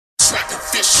What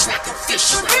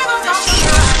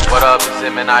up, it's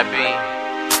MNIB.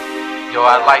 Yo,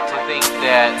 I'd like to think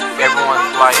that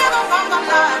everyone's life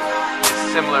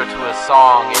is similar to a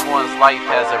song. Everyone's life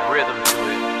has a rhythm to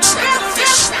it.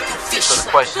 So the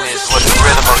question is, what's the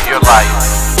rhythm of your life?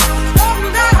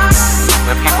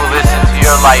 When people listen to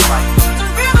your life,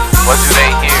 what do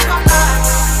they hear?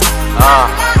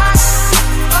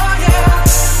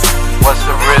 What's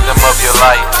the rhythm of your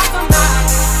life?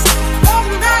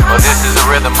 Well, this is the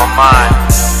rhythm of mine,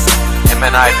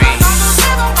 MNIB.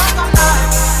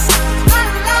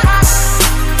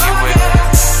 You with me?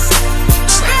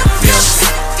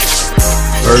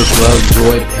 Birth, love,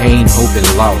 joy, pain, hope, and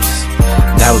loss.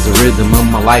 That was the rhythm of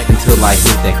my life until I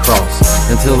hit that cross.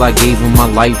 Until I gave him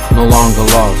my life, no longer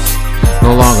lost.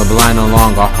 No longer blind, no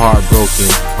longer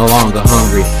heartbroken. No longer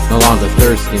hungry, no longer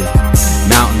thirsting.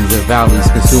 Mountains and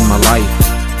valleys consume my life.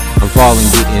 I'm falling,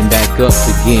 getting back up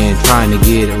again, trying to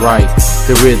get it right.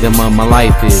 The rhythm of my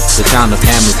life is the sound of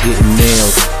hammers hitting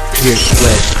nails, pierced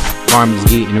flesh, garments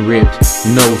getting ripped,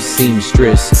 no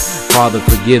seamstress. Father,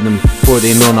 forgive them, for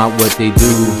they know not what they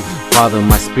do. Father,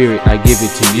 my spirit, I give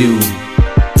it to you.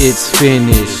 It's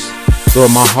finished. Lord,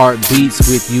 my heart beats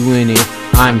with you in it.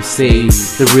 I'm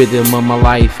saved. The rhythm of my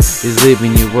life is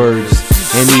living your words.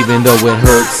 And even though it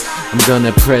hurts, I'm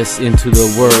gonna press into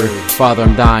the word. Father,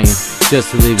 I'm dying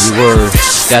just to live your word.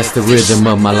 That's the rhythm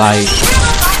of my life.